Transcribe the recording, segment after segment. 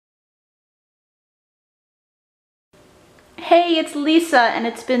Hey, it's Lisa, and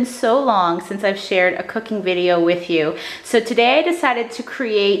it's been so long since I've shared a cooking video with you. So today I decided to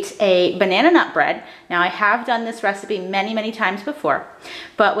create a banana nut bread. Now I have done this recipe many times before,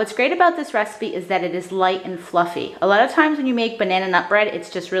 but what's great about this recipe is that it is light and fluffy. A lot of times when you make banana nut bread, it's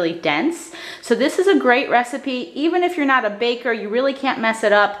just really dense. So this is a great recipe. Even if you're not a baker, you really can't mess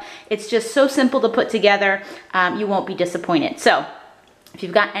it up. It's just so simple to put together. You won't be disappointed. So if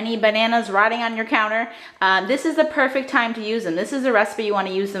you've got any bananas rotting on your counter, this is the perfect time to use them. This is the recipe you want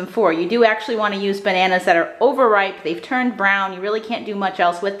to use them for. You do actually want to use bananas that are overripe, they've turned brown, you really can't do much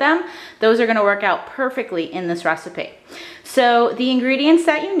else with them. Those are going to work out perfectly in this recipe. So the ingredients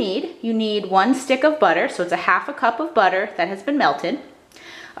that you need 1 stick of butter, so it's a 1/2 cup of butter that has been melted,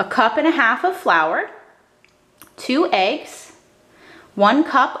 1.5 cups of flour, 2 eggs, 1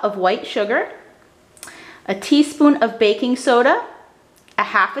 cup of white sugar, a teaspoon of baking soda, a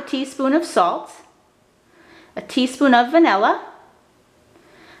 1/2 teaspoon of salt, a teaspoon of vanilla,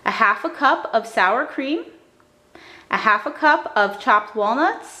 a 1/2 cup of sour cream, a 1/2 cup of chopped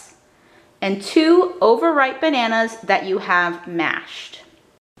walnuts, and 2 overripe bananas that you have mashed.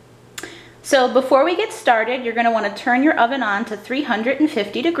 So before we get started, you're going to want to turn your oven on to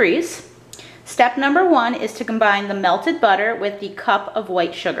 350 degrees. Step number 1 is to combine the melted butter with the cup of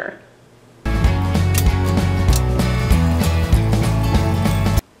white sugar.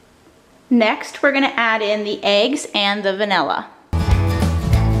 Next, we're going to add in the eggs and the vanilla.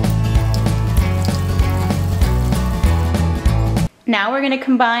 Now we're going to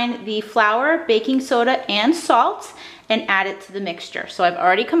combine the flour, baking soda, and salt and add it to the mixture. So I've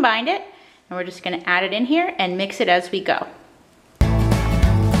already combined it, and we're just going to add it in here and mix it as we go.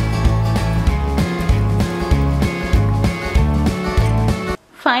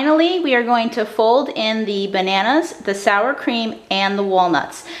 Finally, we are going to fold in the bananas, the sour cream, and the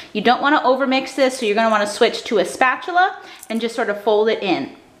walnuts. You don't want to overmix this, so you're going to want to switch to a spatula and just sort of fold it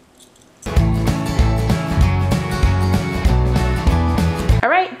in. All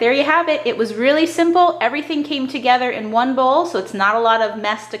right, there you have it. It was really simple. Everything came together in one bowl, so it's not a lot of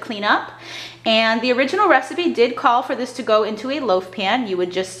mess to clean up. And the original recipe did call for this to go into a loaf pan. You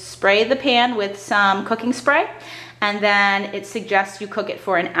would just spray the pan with some cooking spray, and then it suggests you cook it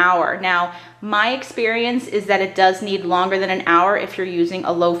for an hour. Now, my experience is that it does need longer than an hour if you're using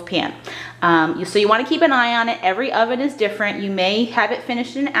a loaf pan. So you want to keep an eye on it. Every oven is different. You may have it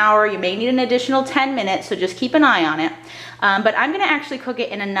finished in an hour. You may need an additional 10 minutes, so just keep an eye on it. But I'm going to actually cook it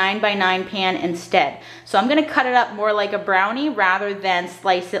in a 9x9 pan instead. So I'm going to cut it up more like a brownie rather than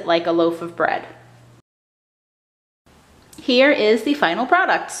slice it like a loaf of bread. Here is the final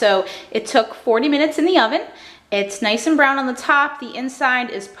product. So it took 40 minutes in the oven. It's nice and brown on the top. The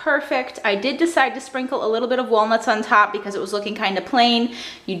inside is perfect. I did decide to sprinkle a little bit of walnuts on top because it was looking kind of plain.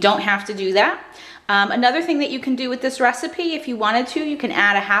 You don't have to do that. Another thing that you can do with this recipe, if you wanted to, you can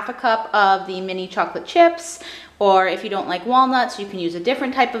add a 1/2 cup of the mini chocolate chips, or if you don't like walnuts, you can use a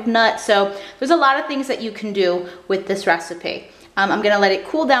different type of nut. So there's a lot of things that you can do with this recipe. I'm gonna let it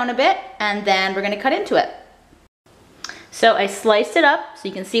cool down a bit, and then we're gonna cut into it. So I sliced it up so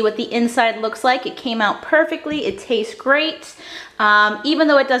you can see what the inside looks like. It came out perfectly. It tastes great. Even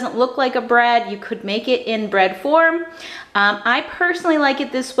though it doesn't look like a bread, you could make it in bread form. I personally like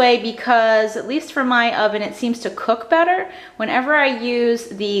it this way because, at least for my oven, it seems to cook better. Whenever I use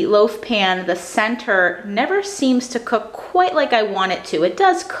the loaf pan, the center never seems to cook quite like I want it to. It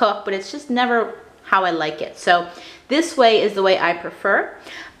does cook, but it's just never how I like it. So this way is the way I prefer,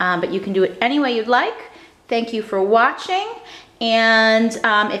 but you can do it any way you'd like. Thank you for watching, and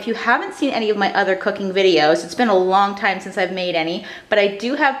if you haven't seen any of my other cooking videos, it's been a long time since I've made any, but I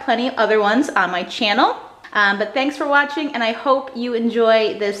do have plenty of other ones on my channel. But thanks for watching, and I hope you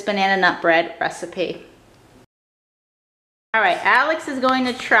enjoy this banana nut bread recipe. All right, Alex is going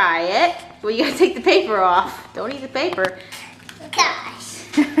to try it. Well, you gotta take the paper off. Don't eat the paper. Gosh.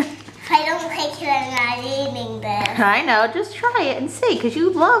 I don't like it, I'm not eating this. I know, just try it and see, because you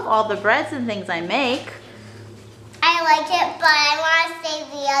love all the breads and things I make. I like it, but I want to save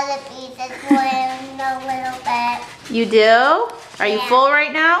the other pieces for in a little bit. You do? Are you full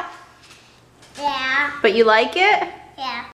right now? Yeah. But you like it? Yeah.